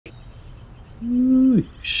Ooh, you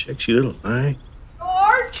sexy little thing.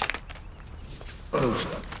 George!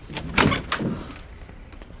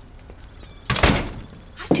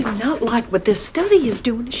 I do not like what this study is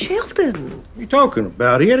doing to Sheldon. What are you talking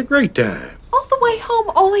about? He had a great time. On the way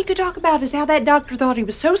home, all he could talk about is how that doctor thought he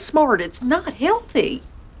was so smart. It's not healthy.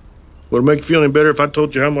 Would it make you feel any better if I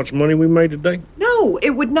told you how much money we made today? No,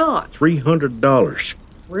 it would not. $300.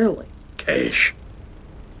 Really? Cash.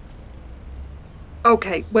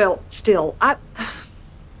 Okay, well, still, I'm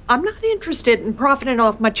not interested in profiting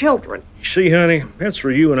off my children. You see, honey, that's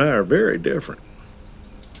where you and I are very different.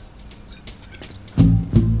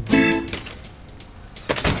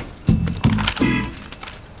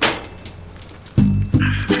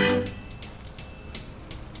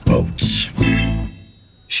 Boats.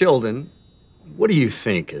 Sheldon, what do you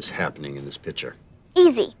think is happening in this picture?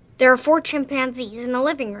 Easy. There are 4 chimpanzees in a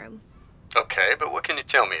living room. Okay, but what can you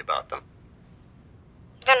tell me about them?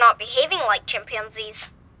 They're not behaving like chimpanzees.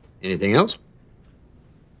 Anything else?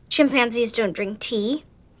 Chimpanzees don't drink tea.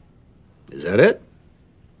 Is that it?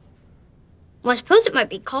 Well, I suppose it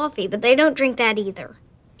might be coffee, but they don't drink that either.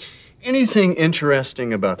 Anything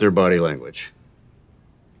interesting about their body language?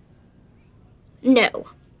 No.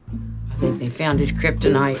 I think they found his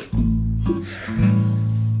kryptonite.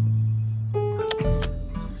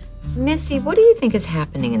 Missy, what do you think is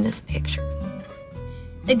happening in this picture?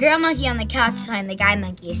 The girl monkey on the couch is telling the guy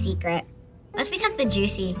monkey a secret. Must be something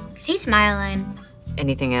juicy, because he's smiling.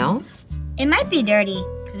 Anything else? It might be dirty,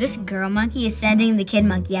 because this girl monkey is sending the kid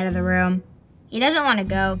monkey out of the room. He doesn't want to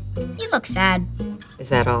go. He looks sad. Is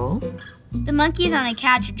that all? The monkeys on the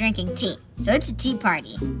couch are drinking tea, so it's a tea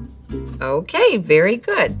party. Okay, very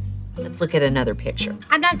good. Let's look at another picture.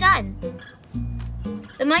 I'm not done.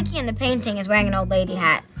 The monkey in the painting is wearing an old lady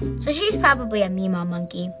hat, so she's probably a Meemaw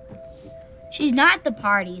monkey. She's not at the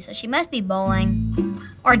party, so she must be bowling.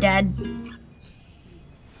 Or dead.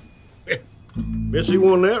 Missy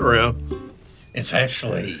won that round. It's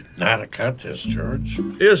actually not a contest, George.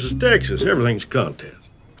 This is Texas. Everything's a contest.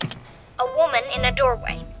 A woman in a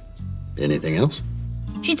doorway. Anything else?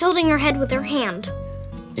 She's holding her head with her hand.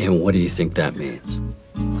 And what do you think that means?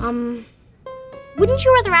 Wouldn't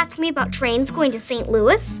you rather ask me about trains going to St.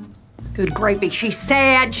 Louis? Good gravy, she's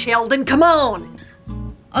sad, Sheldon. Come on.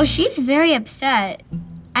 Oh, she's very upset.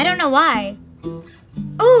 I don't know why.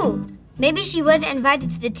 Ooh, maybe she wasn't invited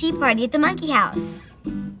to the tea party at the monkey house.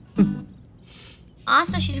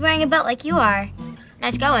 Also, she's wearing a belt like you are.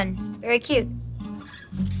 Nice going. Very cute.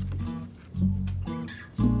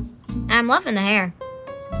 I'm loving the hair.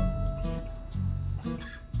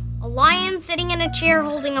 A lion sitting in a chair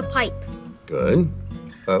holding a pipe. Good.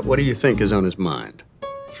 But what do you think is on his mind?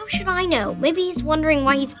 How should I know? Maybe he's wondering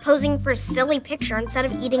why he's posing for a silly picture instead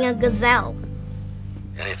of eating a gazelle.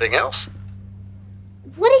 Anything else?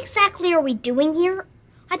 What exactly are we doing here?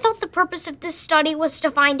 I thought the purpose of this study was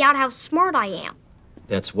to find out how smart I am.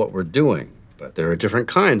 That's what we're doing, but there are different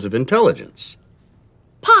kinds of intelligence.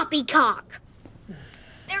 Poppycock!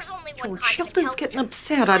 There's only one George, kind Sheldon's of getting intelligence.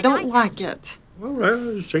 upset. I don't like it. All right,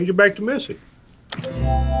 I'll just change it back to Missy.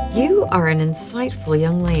 You are an insightful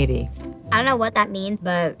young lady. I don't know what that means,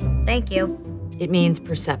 but thank you. It means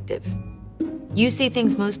perceptive. You see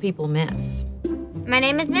things most people miss. My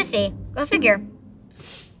name is Missy. Go figure.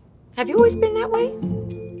 Have you always been that way?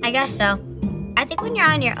 I guess so. I think when you're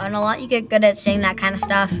on your own a lot, you get good at saying that kind of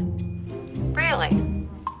stuff. Really?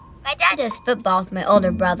 My dad does football with my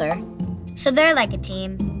older brother, so they're like a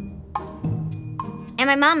team. And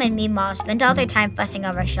my mom and Meemaw spend all their time fussing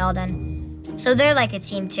over Sheldon, so they're like a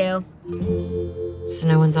team too. So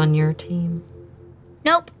no one's on your team?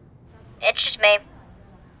 Nope. It's just me.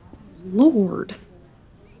 Lord.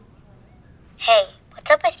 Hey, what's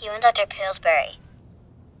up with you and Dr. Pillsbury?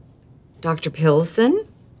 Dr. Pilson?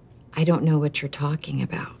 I don't know what you're talking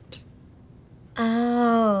about.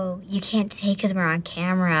 Oh, you can't say because we're on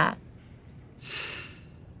camera.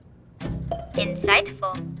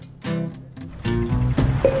 Insightful.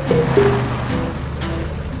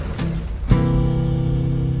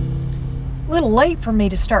 A little late for me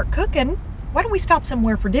to start cooking. Why don't we stop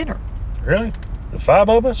somewhere for dinner? Really? The 5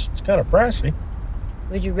 of us? It's kind of pricey.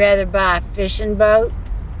 Would you rather buy a fishing boat?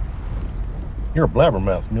 You're a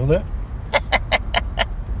blabbermouth, you know that?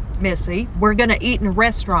 Missy, we're gonna eat in a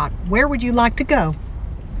restaurant. Where would you like to go?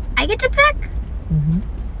 I get to pick?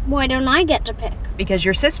 Why don't I get to pick? Because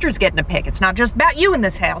your sister's getting a pick. It's not just about you in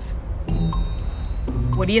this house.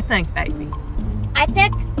 What do you think, baby? I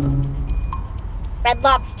pick Red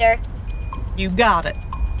Lobster. You got it.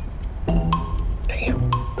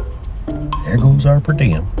 Damn. There goes our per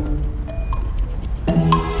diem.